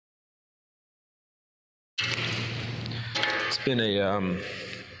It's been I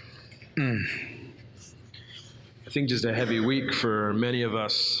think just a heavy week for many of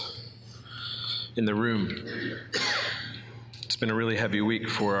us in the room. It's been a really heavy week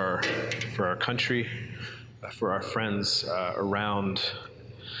for our country, for our friends around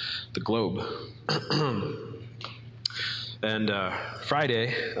the globe. And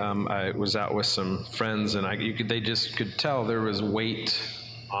Friday, I was out with some friends, and they just could tell there was weight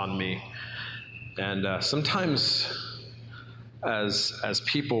on me. And sometimes, as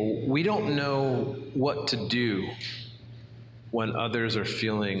people, we don't know what to do when others are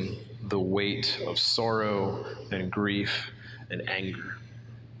feeling the weight of sorrow and grief and anger.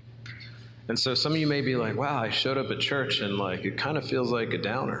 And so some of you may be like, wow, I showed up at church and it kind of feels like a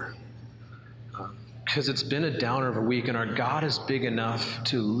downer. Because it's been a downer of a week, and our God is big enough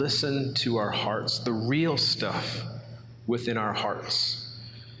to listen to our hearts, the real stuff within our hearts.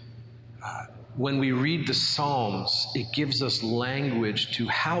 When we read the Psalms, it gives us language to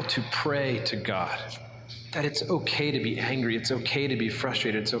how to pray to God. That it's okay to be angry, it's okay to be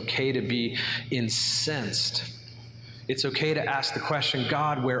frustrated, it's okay to be incensed. It's okay to ask the question,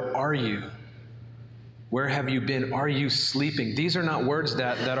 God, where are you? Where have you been? Are you sleeping? These are not words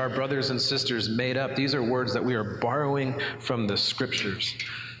that our brothers and sisters made up. These are words that we are borrowing from the scriptures,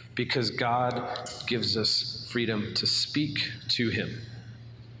 because God gives us freedom to speak to him,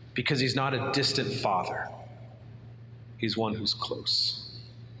 because he's not a distant father. He's one who's close.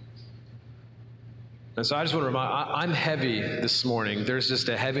 And so I just want to remind, I'm heavy this morning. There's just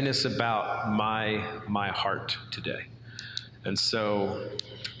a heaviness about my heart today. And so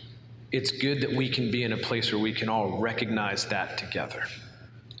it's good that we can be in a place where we can all recognize that together.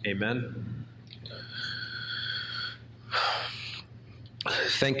 Amen.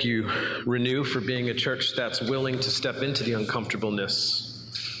 Thank you, Renew, for being a church that's willing to step into the uncomfortableness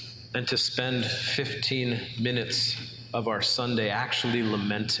and to spend 15 minutes of our Sunday actually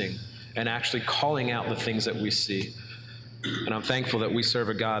lamenting and actually calling out the things that we see. And I'm thankful that we serve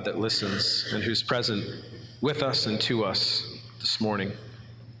a God that listens and who's present with us and to us this morning.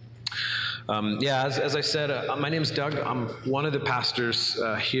 As I said, my name's Doug. I'm one of the pastors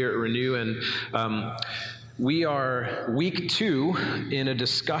here at Renew, and we are week 2 in a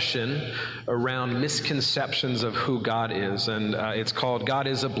discussion around misconceptions of who God is, and it's called God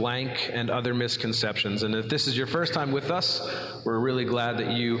is a Blank and Other Misconceptions. And if this is your first time with us, we're really glad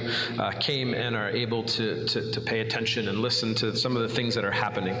that you came and are able to pay attention and listen to some of the things that are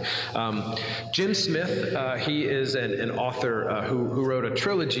happening. Jim Smith, he is an author who wrote a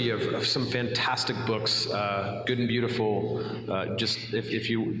trilogy of some fantastic books, Good and Beautiful,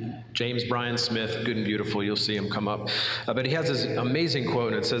 James Bryan Smith, Good and Beautiful, you'll see him come up. But he has this amazing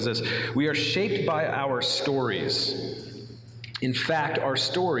quote, and it says this: "We are shaped by our stories. In fact, our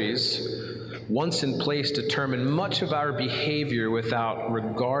stories, once in place, determine much of our behavior without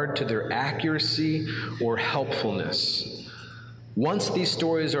regard to their accuracy or helpfulness. Once these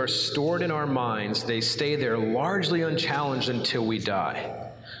stories are stored in our minds, they stay there largely unchallenged until we die.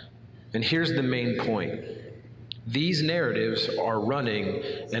 And here's the main point. These narratives are running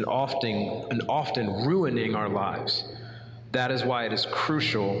and often ruining our lives. That is why it is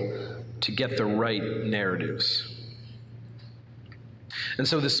crucial to get the right narratives." And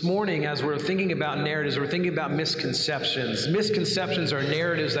so this morning, as we're thinking about narratives, we're thinking about misconceptions. Misconceptions are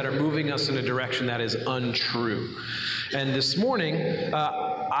narratives that are moving us in a direction that is untrue. And this morning,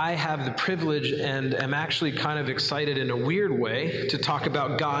 I have the privilege and am actually kind of excited in a weird way to talk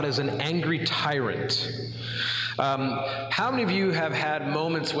about God as an angry tyrant. How many of you have had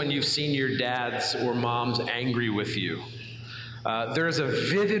moments when you've seen your dads or moms angry with you? There's a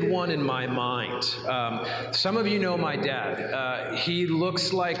vivid one in my mind. Some of you know my dad. He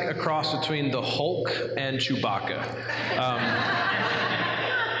looks like a cross between the Hulk and Chewbacca.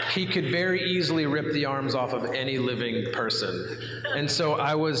 He could very easily rip the arms off of any living person. And so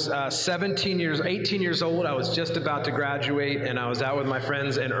I was 18 years old. I was just about to graduate, and I was out with my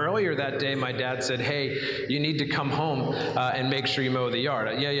friends. And earlier that day, my dad said, "Hey, you need to come home and make sure you mow the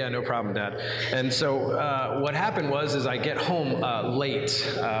yard." Yeah, no problem, Dad. And so what happened is I get home late.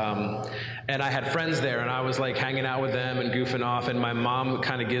 And I had friends there, and I was hanging out with them and goofing off, and my mom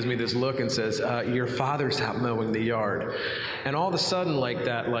kind of gives me this look and says, "Your father's out mowing the yard." And all of a sudden,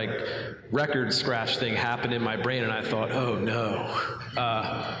 that record scratch thing happened in my brain, and I thought, oh no.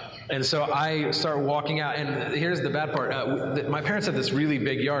 And so I start walking out, and here's the bad part. My parents had this really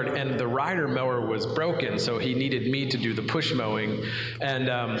big yard, and the rider mower was broken, so he needed me to do the push mowing. And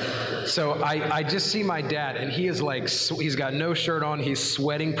so I just see my dad, and he is he's got no shirt on, he's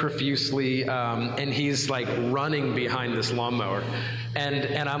sweating profusely, and he's running behind this lawnmower.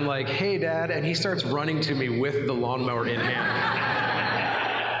 And I'm like, hey, Dad. And he starts running to me with the lawnmower in hand.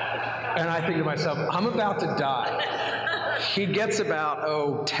 And I think to myself, I'm about to die. He gets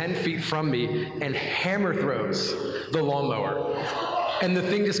about, 10 feet from me and hammer throws the lawnmower. And the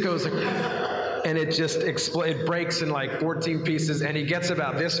thing just goes like, and it just it breaks in like 14 pieces, and he gets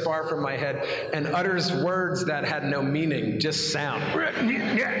about this far from my head and utters words that had no meaning, just sound.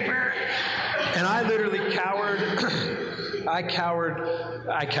 And I literally cowered. I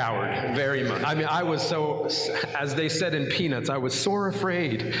cowered very much. I mean, I was so, as they said in Peanuts, I was sore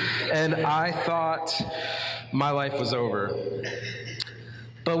afraid. And I thought my life was over.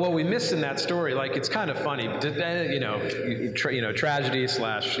 But what we miss in that story, like, it's kind of funny, tragedy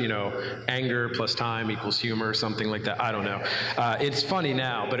 / anger plus time equals humor, something like that. I don't know. It's funny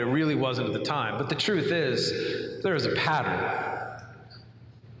now, but it really wasn't at the time. But the truth is, there was a pattern.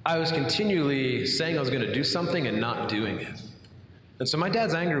 I was continually saying I was going to do something and not doing it. And so my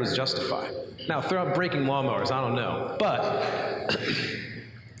dad's anger was justified. Now, throughout breaking lawnmowers, I don't know. But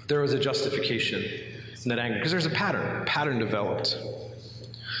there was a justification in that anger, because there's a pattern developed.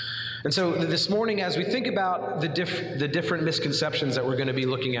 And so this morning, as we think about the different misconceptions that we're going to be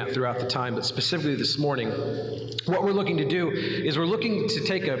looking at throughout the time, but specifically this morning, what we're looking to do is we're looking to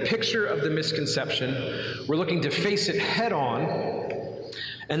take a picture of the misconception, we're looking to face it head on,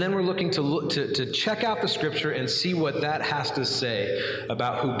 and then we're looking to check out the Scripture and see what that has to say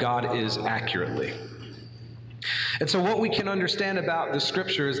about who God is accurately. And so what we can understand about the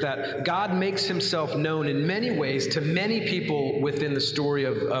Scripture is that God makes himself known in many ways to many people within the story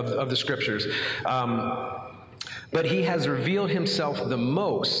of the Scriptures. But he has revealed himself the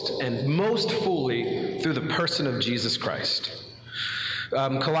most and most fully through the person of Jesus Christ.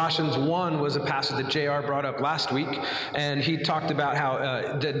 Colossians 1 was a passage that JR brought up last week, and he talked about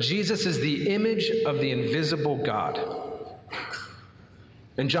how that Jesus is the image of the invisible God.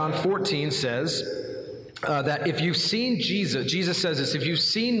 And John 14 says, that if you've seen Jesus says this, if you've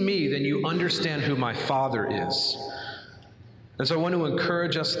seen me, then you understand who my Father is. And so I want to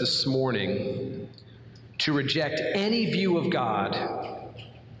encourage us this morning to reject any view of God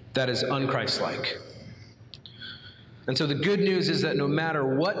that is unchristlike. And so the good news is that no matter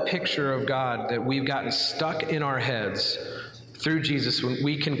what picture of God that we've gotten stuck in our heads, through Jesus,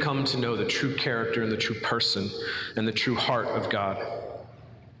 we can come to know the true character and the true person and the true heart of God.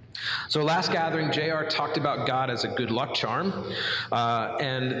 So last gathering, JR talked about God as a good luck charm.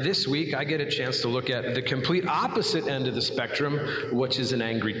 And this week, I get a chance to look at the complete opposite end of the spectrum, which is an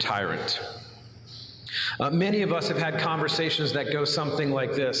angry tyrant. Many of us have had conversations that go something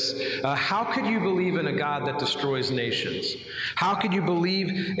like this. How could you believe in a God that destroys nations? How could you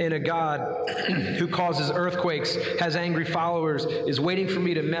believe in a God who causes earthquakes, has angry followers, is waiting for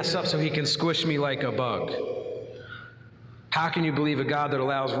me to mess up so he can squish me like a bug? How can you believe a God that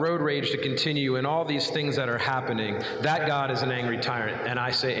allows road rage to continue and all these things that are happening? That God is an angry tyrant. And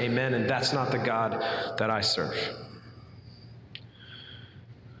I say amen, and that's not the God that I serve.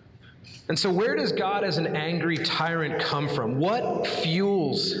 And so where does God as an angry tyrant come from? What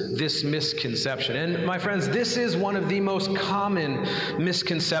fuels this misconception? And my friends, this is one of the most common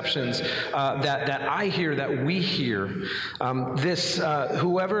misconceptions that I hear, that we hear.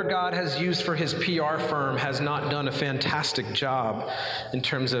 Whoever God has used for his PR firm has not done a fantastic job in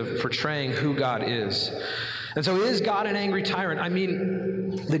terms of portraying who God is. And so is God an angry tyrant? I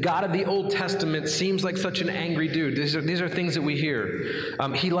mean, the God of the Old Testament seems like such an angry dude. These are things that we hear.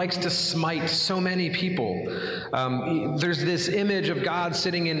 He likes to smite so many people. There's this image of God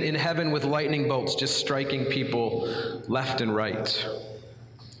sitting in heaven with lightning bolts, just striking people left and right.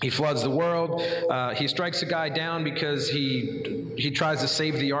 He floods the world. He strikes a guy down because he tries to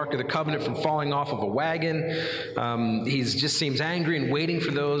save the Ark of the Covenant from falling off of a wagon. He just seems angry and waiting for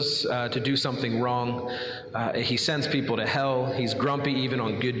those to do something wrong. He sends people to hell. He's grumpy even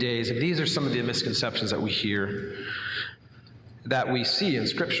on good days. And these are some of the misconceptions that we hear, that we see in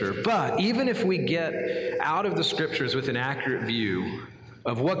Scripture. But even if we get out of the Scriptures with an accurate view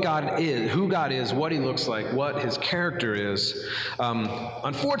of what God is, who God is, what he looks like, what his character is,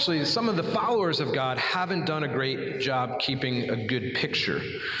 unfortunately, some of the followers of God haven't done a great job keeping a good picture.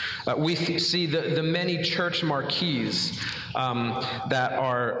 We see the many church marquees that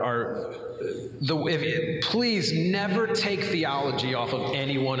are please never take theology off of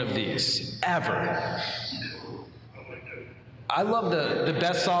any one of these, ever. I love the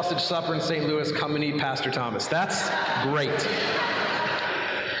best sausage supper in St. Louis. Come and eat Pastor Thomas. That's great.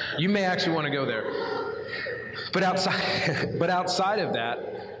 You may actually want to go there. But outside of that,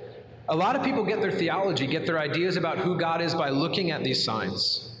 a lot of people get their theology, get their ideas about who God is by looking at these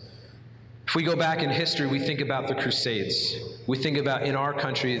signs. If we go back in history, we think about the Crusades. We think about, in our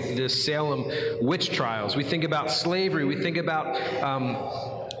country, the Salem witch trials. We think about slavery. We think about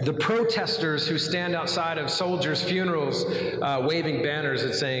the protesters who stand outside of soldiers' funerals waving banners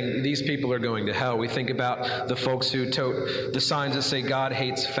and saying, these people are going to hell. We think about the folks who tote the signs that say, God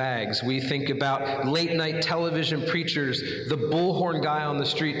hates fags. We think about late-night television preachers, the bullhorn guy on the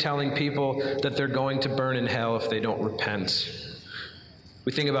street telling people that they're going to burn in hell if they don't repent.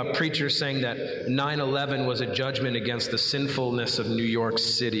 We think about preachers saying that 9/11 was a judgment against the sinfulness of New York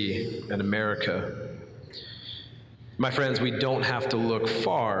City and America. My friends, we don't have to look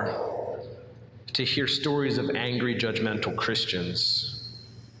far to hear stories of angry, judgmental Christians.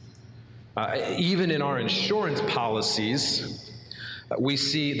 Even in our insurance policies, we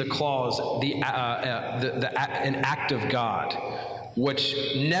see the clause, an act of God, which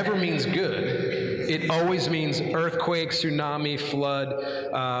never means good. It always means earthquake, tsunami, flood,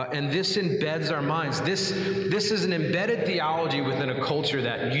 and this embeds our minds. This is an embedded theology within a culture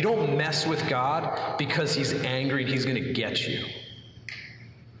that you don't mess with God because he's angry and he's going to get you.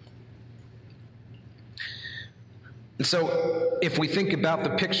 And so if we think about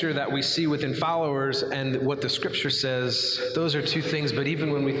the picture that we see within followers and what the scripture says, those are two things, but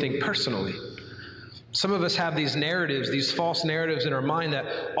even when we think personally, some of us have these narratives, these false narratives in our mind that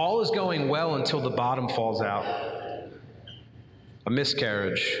all is going well until the bottom falls out. A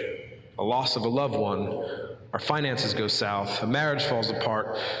miscarriage, a loss of a loved one, our finances go south, a marriage falls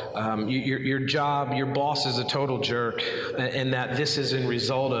apart, your job, your boss is a total jerk, and that this is a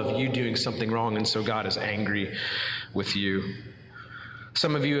result of you doing something wrong, and so God is angry with you.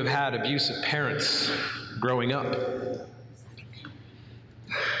 Some of you have had abusive parents growing up,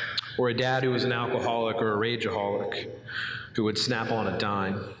 or a dad who was an alcoholic or a rageaholic who would snap on a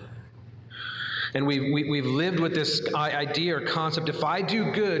dime. And we've lived with this idea or concept, if I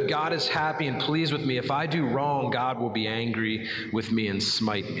do good, God is happy and pleased with me. If I do wrong, God will be angry with me and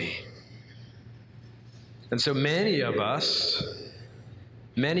smite me. And so many of us,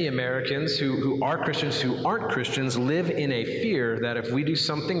 many Americans who are Christians, who aren't Christians, live in a fear that if we do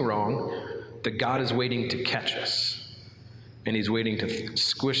something wrong, that God is waiting to catch us. And he's waiting to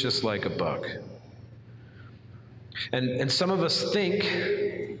squish us like a bug. And some of us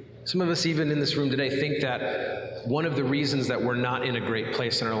even in this room today think that one of the reasons that we're not in a great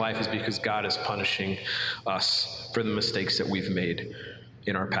place in our life is because God is punishing us for the mistakes that we've made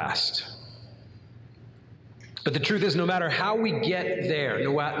in our past. But the truth is, no matter how we get there,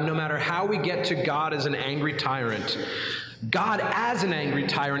 no matter how we get to God as an angry tyrant, God as an angry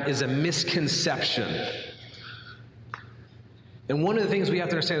tyrant is a misconception. And one of the things we have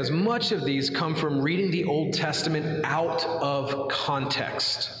to understand is much of these come from reading the Old Testament out of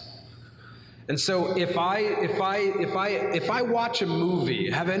context. And so if I watch a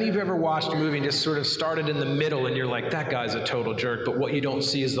movie, have any of you ever watched a movie and just sort of started in the middle and you're like, that guy's a total jerk, but what you don't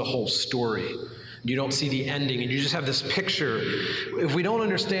see is the whole story. You don't see the ending, and you just have this picture. If we don't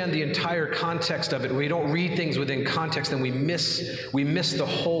understand the entire context of it, we don't read things within context, then we miss the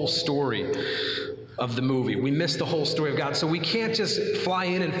whole story of the movie. We miss the whole story of God. So we can't just fly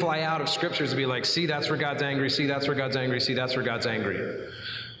in and fly out of scriptures and be like, see, that's where God's angry, see, that's where God's angry, see, that's where God's angry.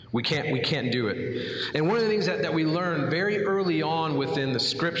 We can't do it. And one of the things that we learn very early on within the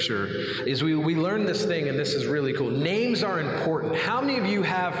scripture is we learn this thing, and this is really cool. Names are important. How many of you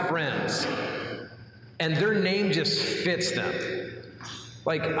have friends and their name just fits them?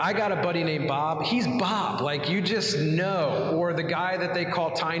 Like, I got a buddy named Bob. He's Bob. Like, you just know. Or the guy that they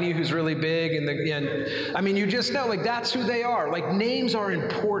call Tiny, who's really big. And I mean, you just know. Like, that's who they are. Like, names are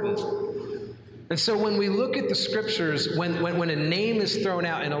important. And so when we look at the scriptures, when a name is thrown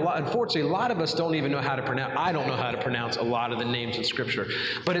out, and unfortunately, a lot of us don't even know how to pronounce. I don't know how to pronounce a lot of the names in scripture.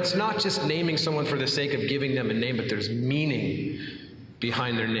 But it's not just naming someone for the sake of giving them a name, but there's meaning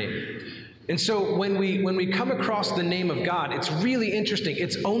behind their name. And so when we come across the name of God, it's really interesting.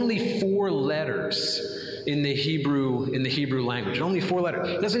 It's only 4 letters in the Hebrew language. Only 4 letters.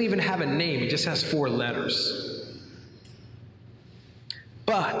 It doesn't even have a name. It just has 4 letters.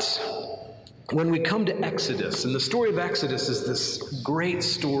 But when we come to Exodus, and the story of Exodus is this great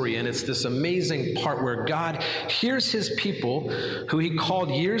story, and it's this amazing part where God hears his people, who he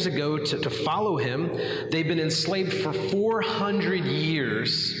called years ago to follow him. They've been enslaved for 400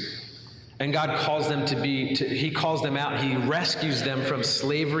 years. And God calls them he calls them out. He rescues them from the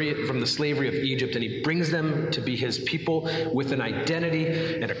slavery of Egypt, and he brings them to be his people with an identity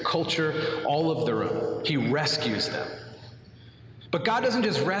and a culture all of their own. He rescues them. But God doesn't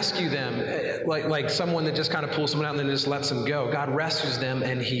just rescue them like someone that just kind of pulls someone out and then just lets them go. God rescues them,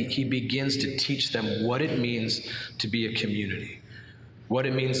 and he begins to teach them what it means to be a community, what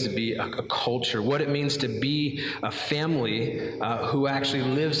it means to be a culture, what it means to be a family who actually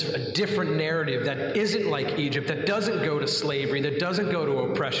lives a different narrative that isn't like Egypt, that doesn't go to slavery, that doesn't go to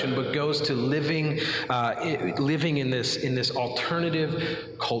oppression, but goes to living in this alternative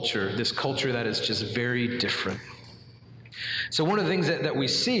culture, this culture that is just very different. So one of the things that we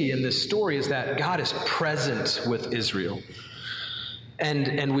see in this story is that God is present with Israel.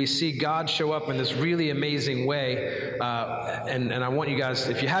 And we see God show up in this really amazing way. And I want you guys,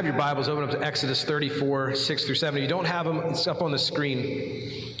 if you have your Bibles, open up to Exodus 34, 6 through 7. If you don't have them, it's up on the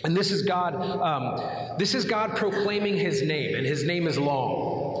screen. And this is God proclaiming his name, and his name is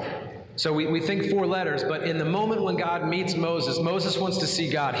long. So we think 4 letters, but in the moment when God meets Moses, Moses wants to see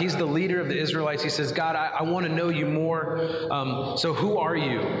God. He's the leader of the Israelites. He says, God, I want to know you more. So who are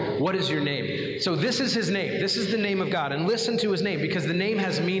you? What is your name? So this is his name. This is the name of God. And listen to his name, because the name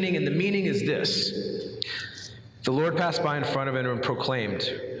has meaning, and the meaning is this. The Lord passed by in front of him and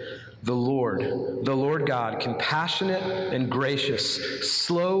proclaimed, the Lord God, compassionate and gracious,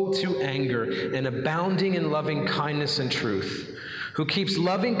 slow to anger, and abounding in loving kindness and truth, who keeps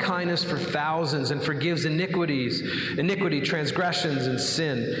loving kindness for thousands and forgives iniquity, transgressions, and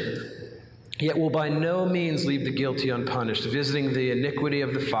sin, yet will by no means leave the guilty unpunished, visiting the iniquity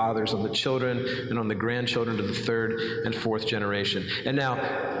of the fathers on the children and on the grandchildren to the 3rd and 4th generation. And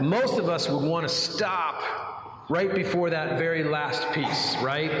now, most of us would want to stop right before that very last piece,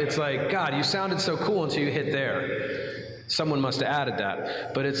 right? It's like, God, you sounded so cool until you hit there. Someone must have added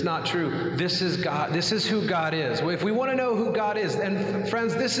that, but it's not true. This is God. This is who God is. If we want to know who God is, and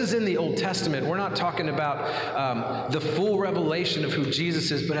friends, this is in the Old Testament. We're not talking about the full revelation of who Jesus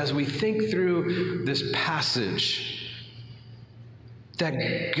is, but as we think through this passage,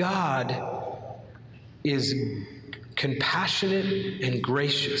 that God is compassionate and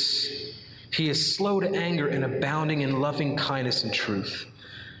gracious. He is slow to anger and abounding in loving kindness and truth.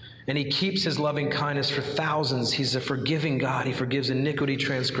 And he keeps his loving kindness for thousands. He's a forgiving God. He forgives iniquity,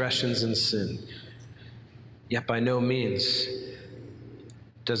 transgressions, and sin. Yet by no means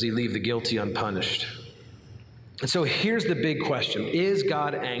does he leave the guilty unpunished. And so here's the big question. Is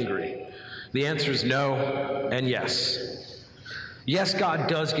God angry? The answer is no and yes. Yes, God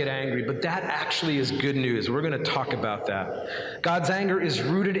does get angry, but that actually is good news. We're going to talk about that. God's anger is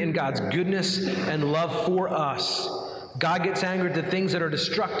rooted in God's goodness and love for us. God gets angry at the things that are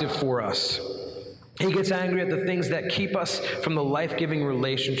destructive for us. He gets angry at the things that keep us from the life-giving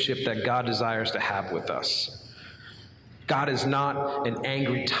relationship that God desires to have with us. God is not an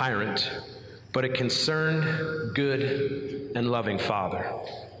angry tyrant, but a concerned, good, and loving Father.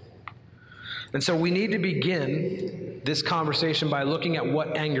 And so we need to begin this conversation by looking at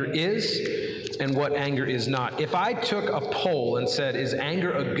what anger is and what anger is not. If I took a poll and said, is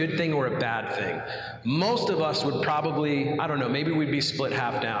anger a good thing or a bad thing? Most of us would probably, I don't know, maybe we'd be split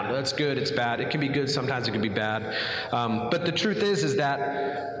half down. That's good, it's bad. It can be good, sometimes it can be bad. But the truth is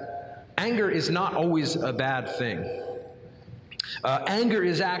that anger is not always a bad thing. Anger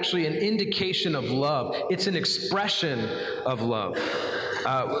is actually an indication of love. It's an expression of love.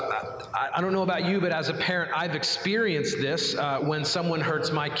 I don't know about you, but as a parent, I've experienced this when someone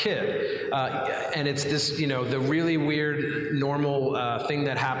hurts my kid. And it's this, the really weird, normal thing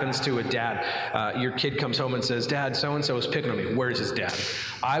that happens to a dad. Your kid comes home and says, Dad, so-and-so is picking on me. Where's his dad?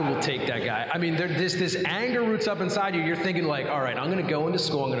 I will take that guy. I mean, this anger roots up inside you. You're thinking like, all right, I'm going to go into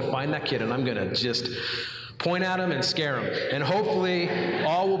school. I'm going to find that kid, and I'm going to just point at him and scare him. And hopefully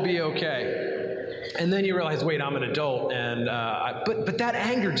all will be okay. And then you realize, wait, I'm an adult, and but that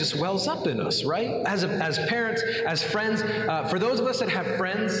anger just wells up in us, right? As parents, as friends, for those of us that have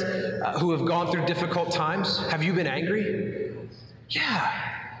friends who have gone through difficult times, have you been angry?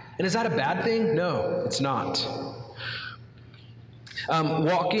 Yeah. And is that a bad thing? No, it's not.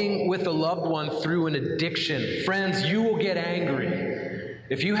 Walking with a loved one through an addiction, friends, you will get angry.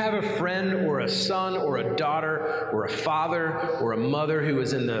 If you have a friend or a son or a daughter or a father or a mother who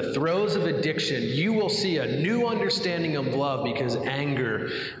is in the throes of addiction, you will see a new understanding of love, because anger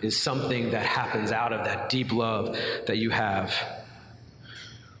is something that happens out of that deep love that you have.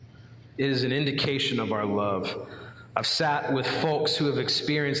 It is an indication of our love. I've sat with folks who have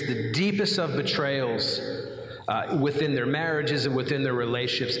experienced the deepest of betrayals within their marriages and within their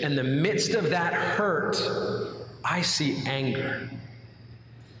relationships. In the midst of that hurt, I see anger.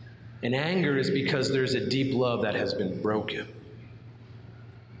 And anger is because there's a deep love that has been broken.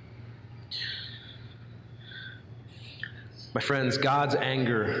 My friends, God's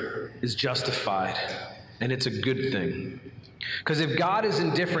anger is justified, and it's a good thing. Because if God is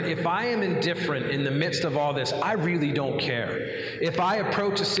indifferent, if I am indifferent in the midst of all this, I really don't care. If I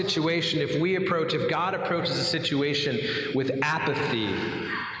approach a situation, if God approaches a situation with apathy,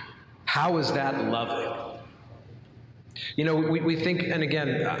 how is that loving? You know, we think, and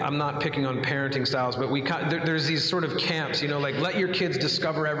again, I'm not picking on parenting styles, but there's these sort of camps, like let your kids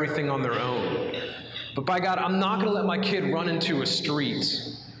discover everything on their own. But by God, I'm not going to let my kid run into a street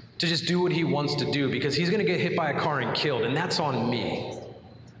to just do what he wants to do, because he's going to get hit by a car and killed, and that's on me.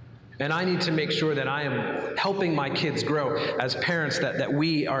 And I need to make sure that I am helping my kids grow as parents, that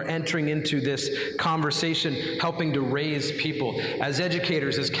we are entering into this conversation, helping to raise people. As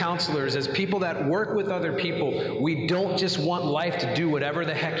educators, as counselors, as people that work with other people, we don't just want life to do whatever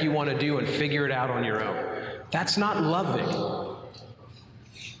the heck you want to do and figure it out on your own. That's not loving.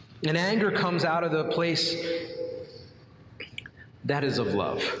 And anger comes out of the place that is of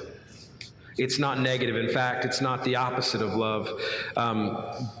love. It's not negative. In fact, it's not the opposite of love.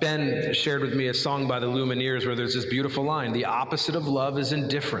 Ben shared with me a song by the Lumineers where there's this beautiful line: the opposite of love is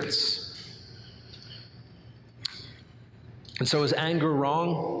indifference. And so is anger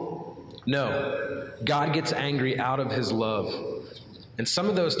wrong? No. God gets angry out of his love. And some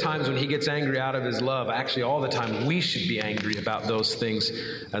of those times when he gets angry out of his love, actually all the time, we should be angry about those things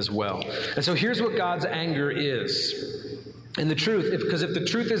as well. And so here's what God's anger is. And the truth, because if the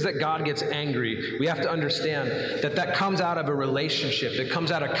truth is that God gets angry, we have to understand that comes out of a relationship. It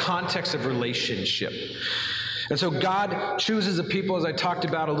comes out of context of relationship. And so God chooses a people, as I talked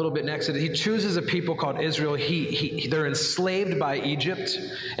about a little bit in Exodus. He chooses a people called Israel. They're enslaved by Egypt,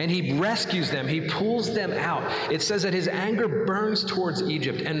 and he rescues them. He pulls them out. It says that his anger burns towards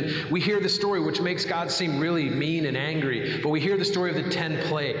Egypt. And we hear the story, which makes God seem really mean and angry. But we hear the story of the 10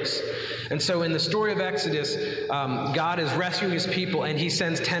 plagues. And so in the story of Exodus, God is rescuing his people, and he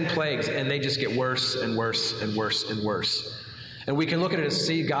sends 10 plagues, and they just get worse and worse and worse and worse. And we can look at it and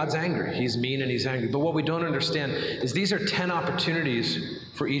see God's angry. He's mean and he's angry. But what we don't understand is these are 10 opportunities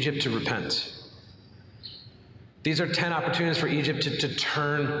for Egypt to repent. These are 10 opportunities for Egypt to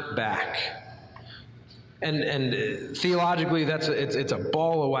turn back. And theologically, it's a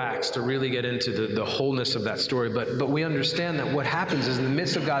ball of wax to really get into the wholeness of that story. But we understand that what happens is in the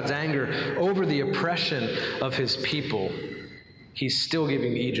midst of God's anger over the oppression of his people, he's still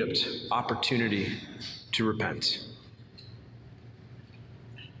giving Egypt opportunity to repent.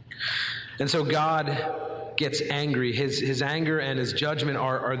 And so God gets angry. His anger and his judgment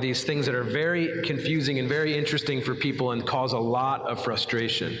are these things that are very confusing and very interesting for people and cause a lot of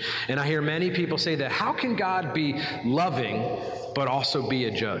frustration. And I hear many people say that, how can God be loving but also be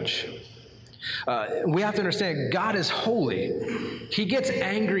a judge? We have to understand God is holy. He gets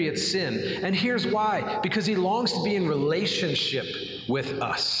angry at sin. And here's why. Because he longs to be in relationship with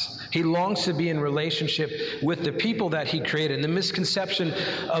us. He longs to be in relationship with the people that he created. And the misconception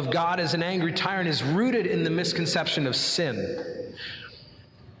of God as an angry tyrant is rooted in the misconception of sin.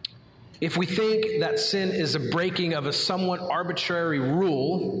 If we think that sin is a breaking of a somewhat arbitrary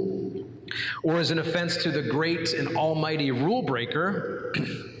rule, or is an offense to the great and almighty rule maker,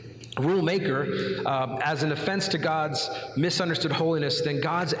 as an offense to God's misunderstood holiness, then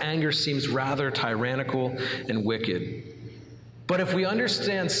God's anger seems rather tyrannical and wicked. But if we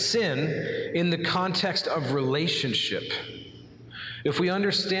understand sin in the context of relationship, if we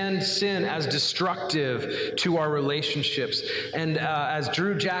understand sin as destructive to our relationships, and as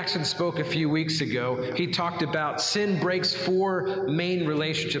Drew Jackson spoke a few weeks ago, he talked about sin breaks 4 main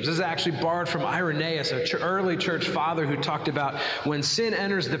relationships. This is actually borrowed from Irenaeus, an early church father, who talked about when sin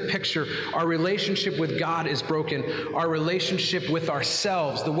enters the picture, our relationship with God is broken. Our relationship with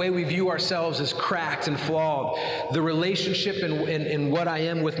ourselves, the way we view ourselves, is cracked and flawed. The relationship in what I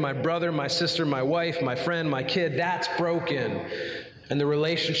am with my brother, my sister, my wife, my friend, my kid, that's broken. And the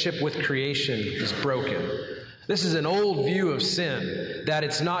relationship with creation is broken. This is an old view of sin, that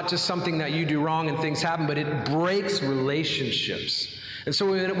it's not just something that you do wrong and things happen, but it breaks relationships. And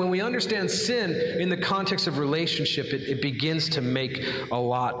so when we understand sin in the context of relationship, it begins to make a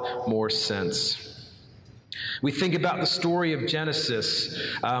lot more sense. We think about the story of Genesis.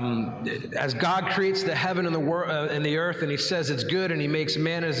 As God creates the heaven and the earth, and he says it's good, and he makes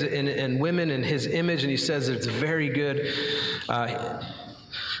man and women in his image, and he says it's very good.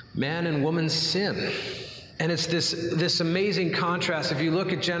 Man and woman sin. And it's this amazing contrast. If you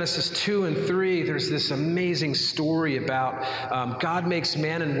look at Genesis 2 and 3, there's this amazing story about God makes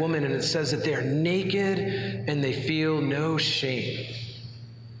man and woman, and it says that they're naked and they feel no shame.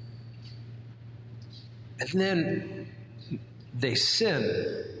 And then they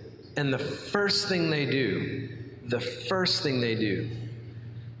sin, and the first thing they do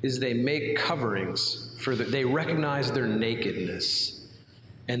is they make coverings they recognize their nakedness,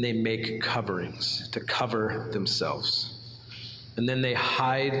 and they make coverings to cover themselves. And then they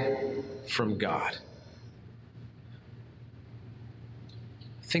hide from God.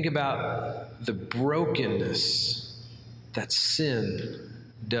 Think about the brokenness that sin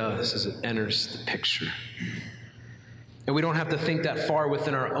does as it enters the picture. And we don't have to think that far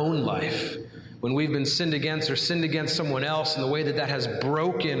within our own life. When we've been sinned against or sinned against someone else, and the way that that has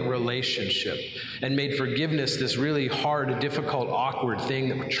broken relationship and made forgiveness this really hard, difficult, awkward thing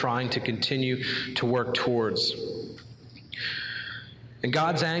that we're trying to continue to work towards. And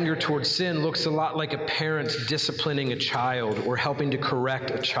God's anger towards sin looks a lot like a parent disciplining a child or helping to correct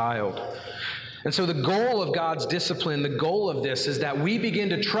a child. And so the goal of God's discipline, the goal of this, is that we begin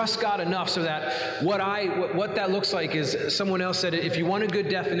to trust God enough so that what that looks like is, someone else said, if you want a good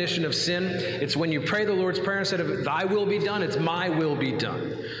definition of sin, it's when you pray the Lord's Prayer, instead of thy will be done, it's my will be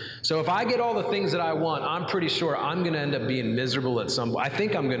done. So if I get all the things that I want, I'm pretty sure I'm going to end up being miserable at some point. I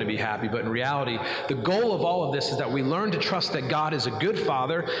think I'm going to be happy, but in reality, the goal of all of this is that we learn to trust that God is a good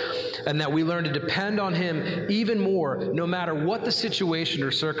Father, and that we learn to depend on Him even more, no matter what the situation or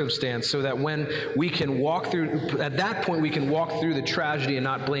circumstance, so that when we can walk through, at that point we can walk through the tragedy and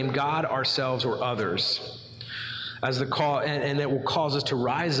not blame God, ourselves, or others, as the call, and it will cause us to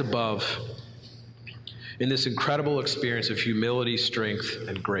rise above in this incredible experience of humility, strength,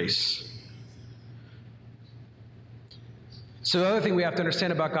 and grace. So the other thing we have to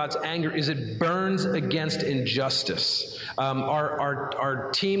understand about God's anger is it burns against injustice.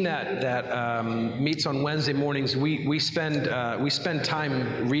 Our team that meets on Wednesday mornings, we spend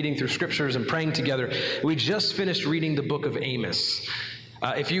time reading through scriptures and praying together. We just finished reading the book of Amos.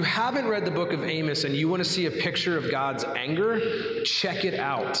 If you haven't read the book of Amos and you want to see a picture of God's anger, check it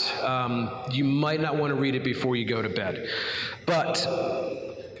out. You might not want to read it before you go to bed. But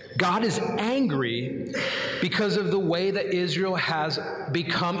God is angry because of the way that Israel has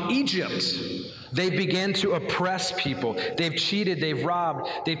become Egypt. They began to oppress people. They've cheated, they've robbed,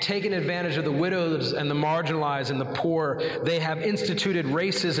 they've taken advantage of the widows and the marginalized and the poor. They have instituted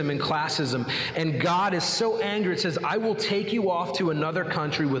racism and classism. And God is so angry, it says, I will take you off to another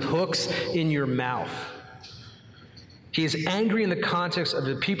country with hooks in your mouth. He is angry in the context of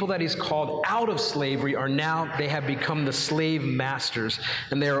the people that He's called out of slavery they have become the slave masters,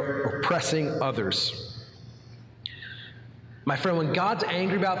 and they are oppressing others. My friend, when God's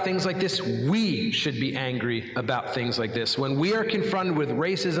angry about things like this, we should be angry about things like this. When we are confronted with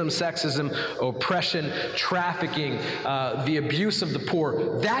racism, sexism, oppression, trafficking, the abuse of the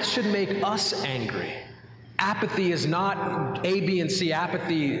poor, that should make us angry. Apathy is not A, B, and C.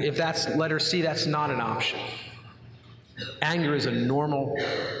 Apathy, if that's letter C, that's not an option. Anger is a normal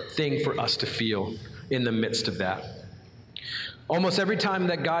thing for us to feel in the midst of that. Almost every time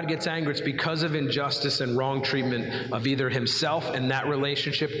that God gets angry, it's because of injustice and wrong treatment of either Himself and that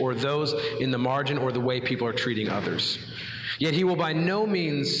relationship, or those in the margin, or the way people are treating others. Yet He will by no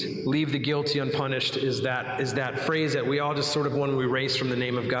means leave the guilty unpunished, is that phrase that we all just sort of want to erase from the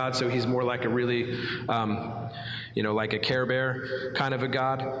name of God. So He's more like a really, like a Care Bear kind of a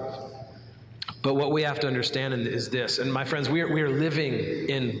God. But what we have to understand is this, and my friends, we are living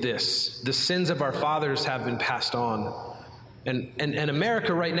in this. The sins of our fathers have been passed on. And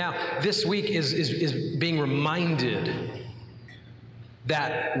America right now, this week, is being reminded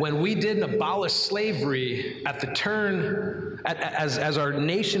that when we didn't abolish slavery at the turn, as our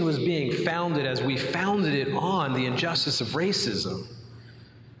nation was being founded, as we founded it on the injustice of racism,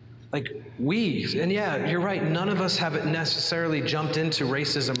 and yeah, you're right, none of us have necessarily jumped into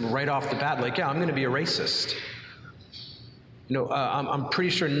racism right off the bat, I'm going to be a racist. I'm pretty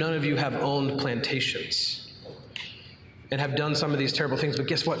sure none of you have owned plantations and have done some of these terrible things. But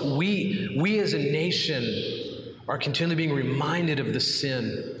guess what? We as a nation are continually being reminded of the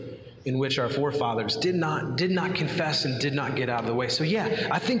sin in which our forefathers did not confess and did not get out of the way. So yeah,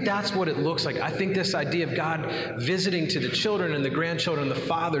 I think that's what it looks like. I think this idea of God visiting to the children and the grandchildren, the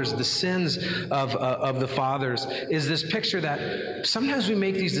fathers, the sins of the fathers, is this picture that sometimes we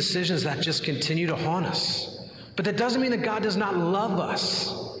make these decisions that just continue to haunt us. But that doesn't mean that God does not love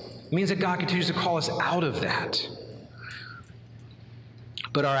us. It means that God continues to call us out of that.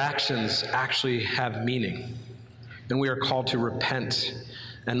 But our actions actually have meaning. And we are called to repent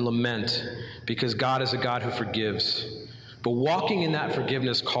and lament, because God is a God who forgives. But walking in that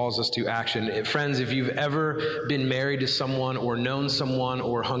forgiveness calls us to action. Friends, if you've ever been married to someone or known someone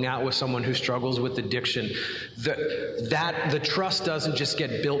or hung out with someone who struggles with addiction, the trust doesn't just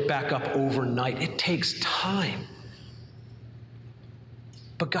get built back up overnight. It takes time.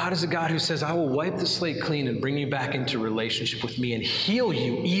 But God is a God who says, I will wipe the slate clean and bring you back into relationship with me and heal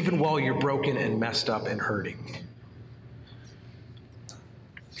you even while you're broken and messed up and hurting.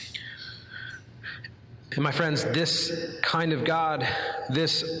 And my friends, this kind of God,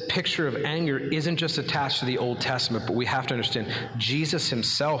 this picture of anger isn't just attached to the Old Testament, but we have to understand Jesus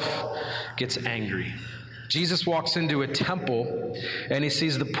himself gets angry. Jesus walks into a temple and he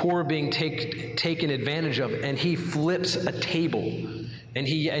sees the poor being taken advantage of, and he flips a table and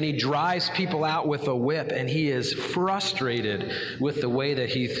he drives people out with a whip, and he is frustrated with the way that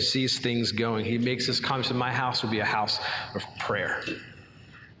he sees things going. He makes this comment, my house will be a house of prayer.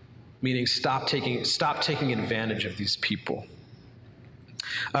 Meaning stop taking advantage of these people.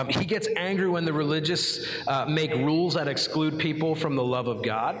 He gets angry when the religious make rules that exclude people from the love of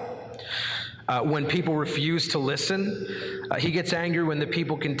God. When people refuse to listen. He gets angry when the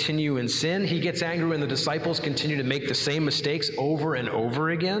people continue in sin. He gets angry when the disciples continue to make the same mistakes over and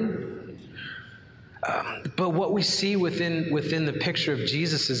over again. But what we see within the picture of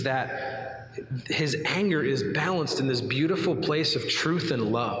Jesus is that his anger is balanced in this beautiful place of truth and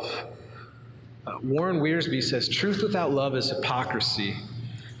love. Warren Wiersbe says, truth without love is hypocrisy,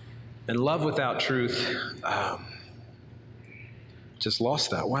 and love without truth, just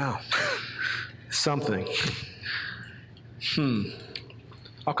lost that. Wow. Something.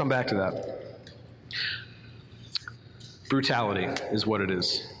 I'll come back to that. Brutality is what it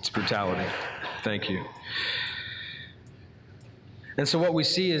is. It's brutality. Thank you. And so what we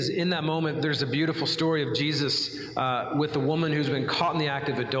see is in that moment, there's a beautiful story of Jesus with a woman who's been caught in the act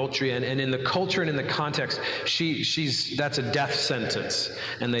of adultery. And in the culture and in the context, that's a death sentence.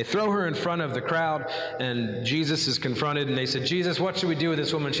 And they throw her in front of the crowd, and Jesus is confronted. And they said, Jesus, what should we do with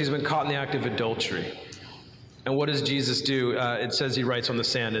this woman? She's been caught in the act of adultery. And what does Jesus do? It says he writes on the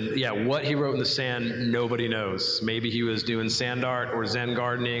sand. And what he wrote in the sand, nobody knows. Maybe he was doing sand art or Zen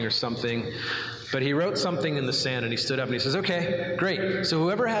gardening or something. But he wrote something in the sand, and he stood up and he says, okay, great. So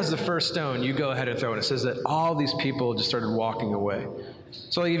whoever has the first stone, you go ahead and throw it. And it says that all these people just started walking away.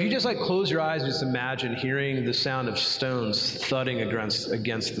 So if you just close your eyes and just imagine hearing the sound of stones thudding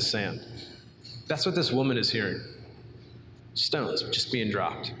against the sand. That's what this woman is hearing. Stones just being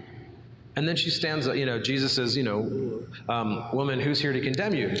dropped. And then she stands up, Jesus says, woman, who's here to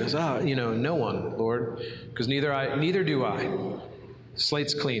condemn you? She says, no one, Lord, because neither do I.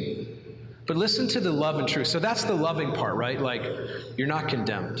 Slate's clean. But listen to the love and truth. So that's the loving part, right? You're not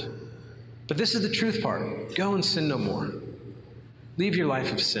condemned. But this is the truth part. Go and sin no more. Leave your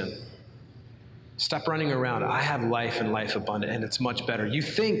life of sin. Stop running around. I have life and life abundant, and it's much better. You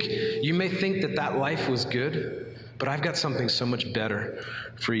may think that life was good, but I've got something so much better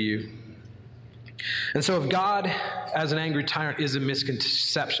for you. And so if God, as an angry tyrant, is a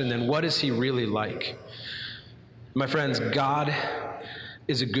misconception, then what is he really like? My friends, God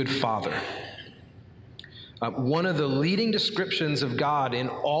is a good father. One of the leading descriptions of God in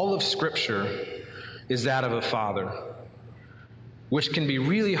all of Scripture is that of a father, which can be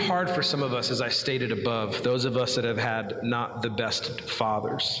really hard for some of us, as I stated above, those of us that have had not the best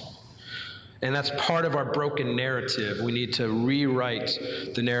fathers. And that's part of our broken narrative. We need to rewrite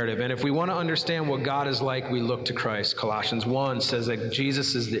the narrative. And if we want to understand what God is like, we look to Christ. Colossians 1 says that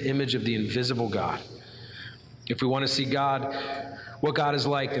Jesus is the image of the invisible God. If we want to see what God is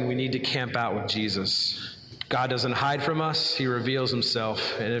like, then we need to camp out with Jesus. God doesn't hide from us. He reveals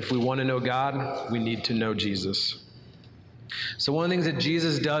himself. And if we want to know God, we need to know Jesus. So one of the things that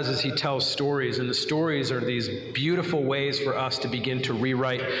Jesus does is he tells stories, and the stories are these beautiful ways for us to begin to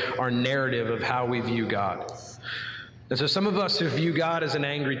rewrite our narrative of how we view God. And so some of us who view God as an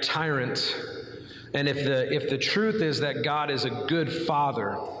angry tyrant, and if the truth is that God is a good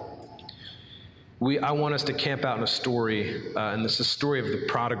father, I want us to camp out in a story, and this is the story of the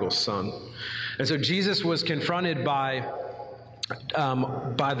prodigal son. And so Jesus was confronted by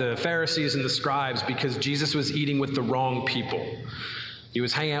the Pharisees and the scribes because Jesus was eating with the wrong people. He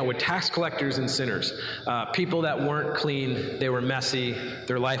was hanging out with tax collectors and sinners, people that weren't clean, they were messy,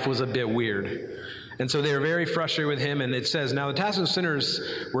 their life was a bit weird. And so they were very frustrated with him, and it says, now the tax and sinners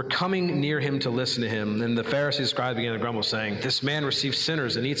were coming near him to listen to him. And the Pharisees and scribes began to grumble, saying, this man receives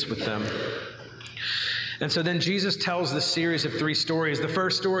sinners and eats with them. And so then Jesus tells this series of 3 stories. The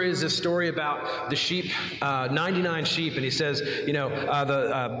first story is this story about the sheep, 99 sheep, and he says, this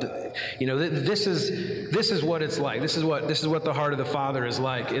is what it's like. This is what the heart of the Father is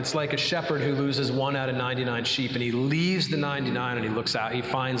like. It's like a shepherd who loses 1 out of 99 sheep, and he leaves the 99 and he looks out. He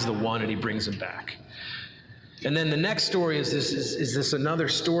finds the one and he brings him back. And then the next story is this another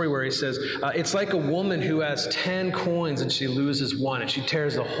story where he says, it's like a woman who has 10 coins and she loses one, and she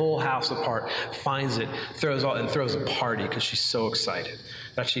tears the whole house apart, finds it, throws a party because she's so excited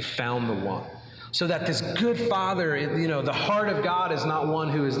that she found the one. So that this good father, the heart of God is not one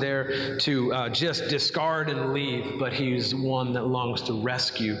who is there to just discard and leave, but he's one that longs to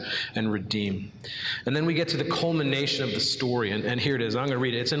rescue and redeem. And then we get to the culmination of the story, and here it is. I'm going to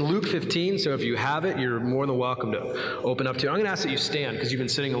read it. It's in Luke 15, so if you have it, you're more than welcome to open up to it. I'm going to ask that you stand, because you've been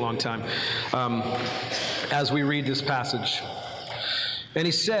sitting a long time, as we read this passage. And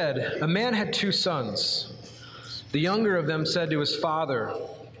he said, a man had 2 sons. The younger of them said to his father,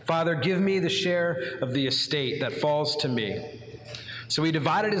 Father, give me the share of the estate that falls to me. So he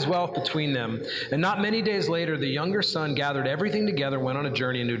divided his wealth between them. And not many days later, the younger son gathered everything together, went on a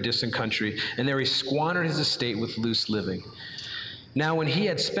journey into a distant country, and there he squandered his estate with loose living. Now when he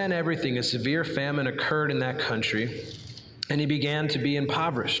had spent everything, a severe famine occurred in that country, and he began to be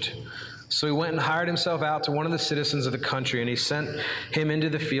impoverished. So he went and hired himself out to one of the citizens of the country, and he sent him into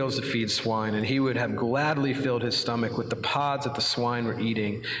the fields to feed swine. And he would have gladly filled his stomach with the pods that the swine were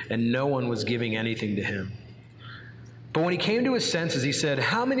eating, and no one was giving anything to him. But when he came to his senses, he said,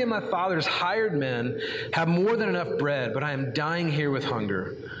 how many of my father's hired men have more than enough bread, but I am dying here with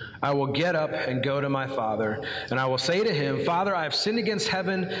hunger? I will get up and go to my father, and I will say to him, Father, I have sinned against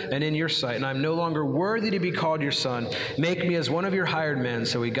heaven and in your sight, and I am no longer worthy to be called your son. Make me as one of your hired men.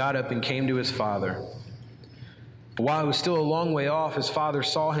 So he got up and came to his father. But while he was still a long way off, his father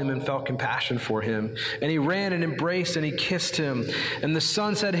saw him and felt compassion for him. And he ran and embraced and he kissed him. And the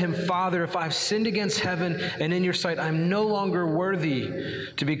son said to him, Father, if I have sinned against heaven and in your sight, I am no longer worthy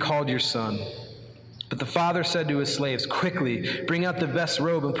to be called your son. But the father said to his slaves, quickly, bring out the best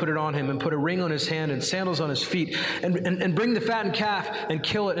robe and put it on him, and put a ring on his hand and sandals on his feet, and bring the fattened calf and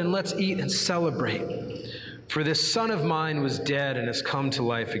kill it, and let's eat and celebrate. For this son of mine was dead and has come to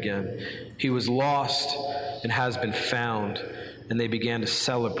life again. He was lost and has been found. And they began to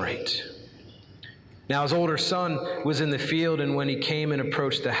celebrate. Now his older son was in the field, and when he came and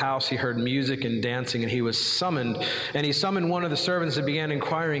approached the house, he heard music and dancing, and he was summoned. And he summoned one of the servants and began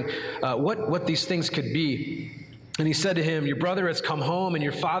inquiring what these things could be. And he said to him, your brother has come home, and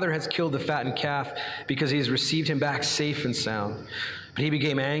your father has killed the fattened calf, because he has received him back safe and sound. But he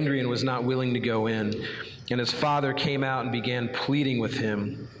became angry and was not willing to go in. And his father came out and began pleading with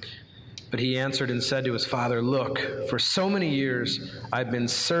him. But he answered and said to his father, look, for so many years I've been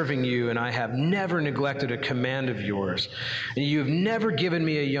serving you, and I have never neglected a command of yours. And you have never given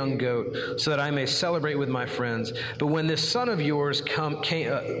me a young goat so that I may celebrate with my friends. But when this son of yours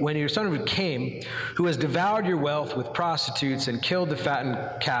when your son of yours came, who has devoured your wealth with prostitutes and killed the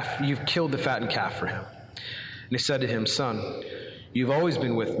fattened calf, you've killed the fattened calf for him. And he said to him, son, you've always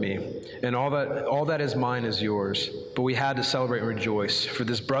been with me, and all that is mine is yours. But we had to celebrate and rejoice, for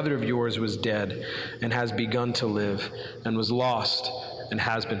this brother of yours was dead and has begun to live, and was lost and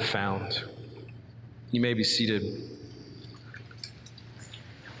has been found. You may be seated.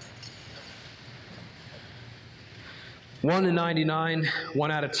 One to 99,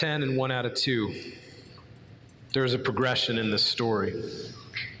 1 out of 10, and 1 out of 2. There's a progression in this story.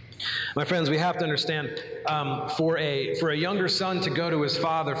 My friends, we have to understand, for a younger son to go to his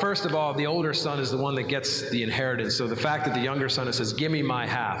father, first of all, the older son is the one that gets the inheritance. So the fact that the younger son says, give me my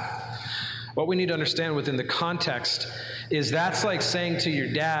half. What we need to understand within the context is that's like saying to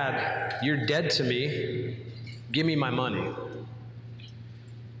your dad, you're dead to me, give me my money.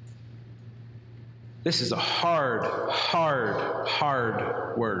 This is a hard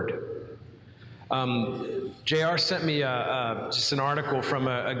word. JR sent me just an article from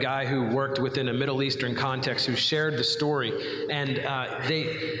a guy who worked within a Middle Eastern context who shared the story. And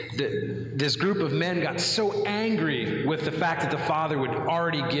this group of men got so angry with the fact that the father would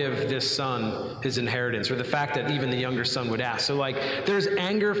already give this son his inheritance, or the fact that even the younger son would ask. So there's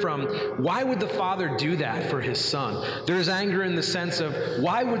anger from, why would the father do that for his son? There's anger in the sense of,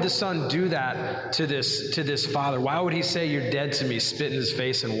 why would the son do that to this father? Why would he say, you're dead to me, spit in his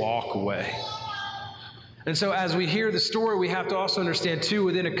face, and walk away? And so as we hear the story, we have to also understand, too,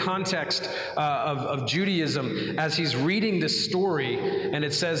 within a context of Judaism, as he's reading this story, and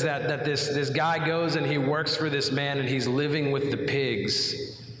it says that this guy goes and he works for this man and he's living with the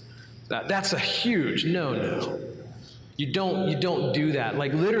pigs. That's a huge no-no. You don't do that.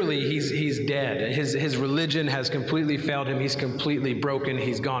 Literally, he's dead. His religion has completely failed him. He's completely broken.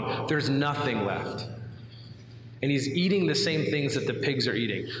 He's gone. There's nothing left. And he's eating the same things that the pigs are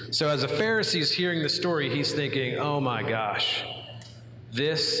eating. So as a Pharisee is hearing the story, he's thinking, oh my gosh,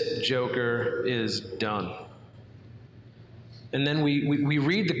 this joker is done. And then we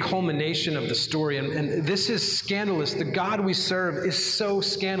read the culmination of the story, and this is scandalous. The God we serve is so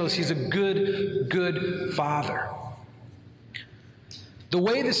scandalous. He's a good, good Father. The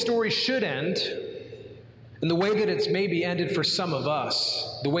way the story should end, and the way that it's maybe ended for some of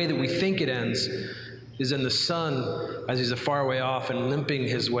us, the way that we think it ends, is in the son, as he's a far way off and limping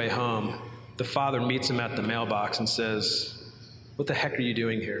his way home, the father meets him at the mailbox and says, "What the heck are you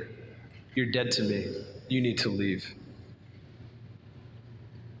doing here? You're dead to me. You need to leave."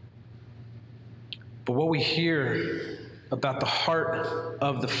 But what we hear about the heart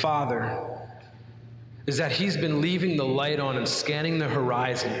of the Father is that he's been leaving the light on and scanning the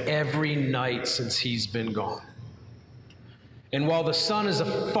horizon every night since he's been gone. And while the son is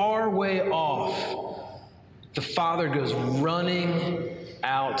a far way off, the Father goes running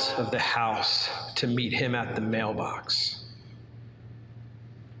out of the house to meet him at the mailbox.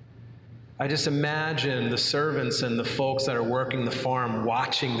 I just imagine the servants and the folks that are working the farm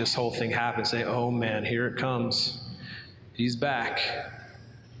watching this whole thing happen, say, "Oh man, here it comes. He's back."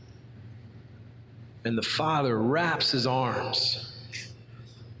 And the father wraps his arms,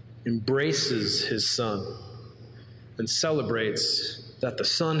 embraces his son, and celebrates that the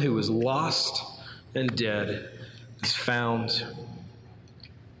son who was lost and dead is found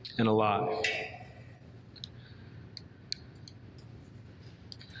and alive.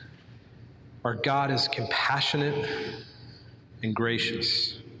 Our God is compassionate and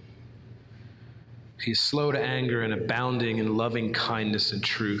gracious. He is slow to anger and abounding in loving kindness and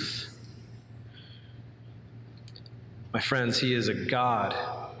truth. My friends, he is a God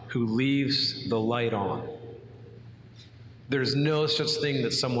who leaves the light on. There's no such thing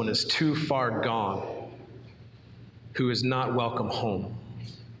that someone is too far gone who is not welcome home.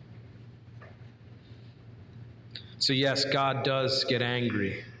 So yes, God does get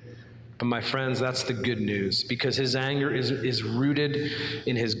angry. But my friends, that's the good news, because his anger is rooted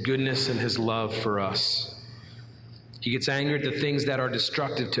in his goodness and his love for us. He gets angry at the things that are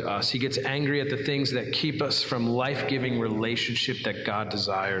destructive to us. He gets angry at the things that keep us from life-giving relationship that God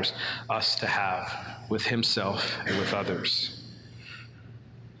desires us to have with himself and with others.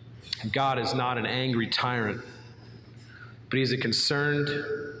 God is not an angry tyrant, but he's a concerned,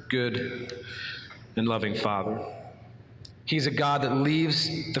 good, and loving Father. He's a God that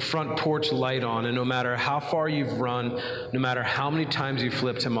leaves the front porch light on, and no matter how far you've run, no matter how many times you've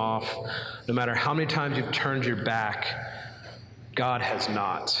flipped him off, no matter how many times you've turned your back, God has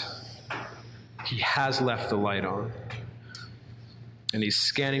not. He has left the light on. And he's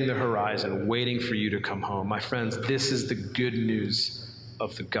scanning the horizon, waiting for you to come home. My friends, this is the good news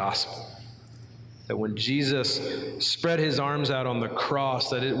of the gospel. That when Jesus spread his arms out on the cross,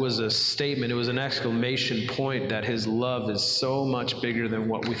 that it was a statement, it was an exclamation point that his love is so much bigger than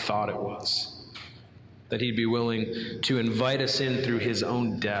what we thought it was. That he'd be willing to invite us in through his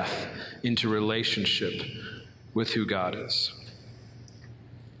own death into relationship with who God is.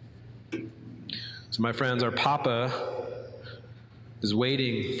 So my friends, our Papa is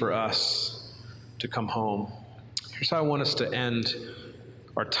waiting for us to come home. Here's how I want us to end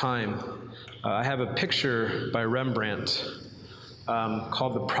our time. I have a picture by Rembrandt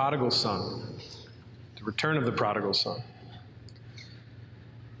called The Prodigal Son, The Return of the Prodigal Son.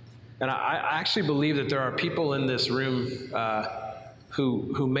 And I actually believe that there are people in this room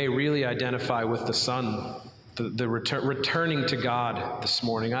who may really identify with the son, returning to God this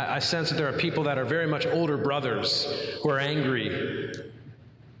morning. I sense that there are people that are very much older brothers who are angry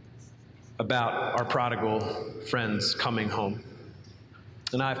about our prodigal friends coming home.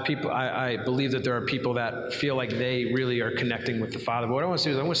 And I believe that there are people that feel like they really are connecting with the Father. But what I want to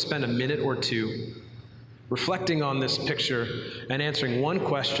do is I want to spend a minute or two reflecting on this picture and answering one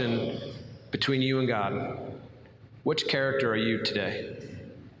question between you and God. Which character are you today?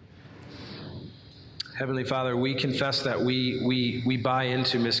 Heavenly Father, we confess that we buy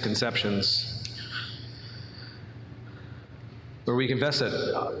into misconceptions. Or we confess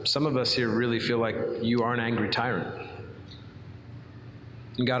that some of us here really feel like you are an angry tyrant.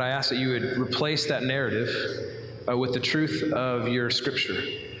 And God, I ask that you would replace that narrative with the truth of your scripture.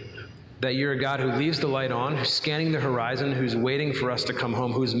 That you're a God who leaves the light on, who's scanning the horizon, who's waiting for us to come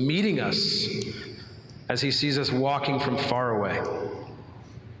home, who's meeting us as he sees us walking from far away.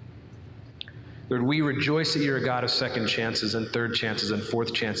 Lord, we rejoice that you're a God of second chances and third chances and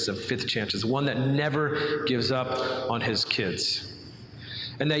fourth chances and fifth chances, one that never gives up on his kids.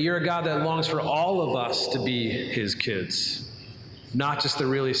 And that you're a God that longs for all of us to be his kids. Not just the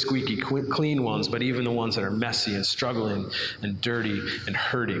really squeaky clean ones, but even the ones that are messy and struggling and dirty and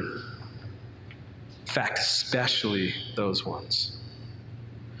hurting. In fact, especially those ones.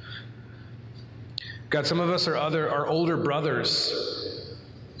 God, some of us are older brothers,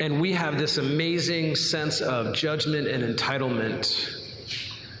 and we have this amazing sense of judgment and entitlement,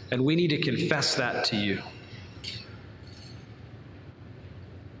 and we need to confess that to you.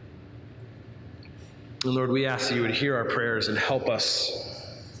 And Lord, we ask that you would hear our prayers and help us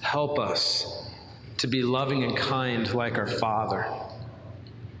to be loving and kind like our Father.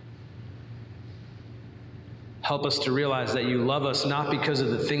 Help us to realize that you love us not because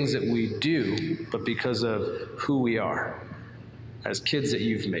of the things that we do, but because of who we are as kids that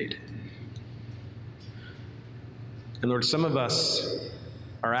you've made. And Lord, some of us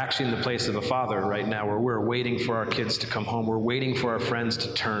are actually in the place of a father right now where we're waiting for our kids to come home. We're waiting for our friends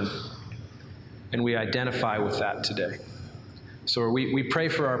to turn. And we identify with that today. So we pray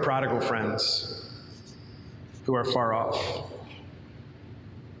for our prodigal friends who are far off.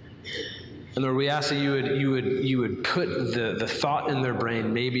 And Lord, we ask that you would put the thought in their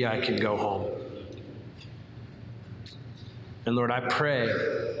brain, maybe I can go home. And Lord, I pray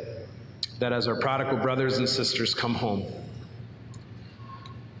that as our prodigal brothers and sisters come home,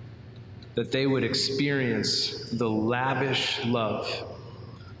 that they would experience the lavish love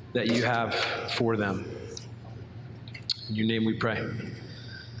that you have for them. In your name we pray.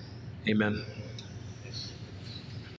 Amen.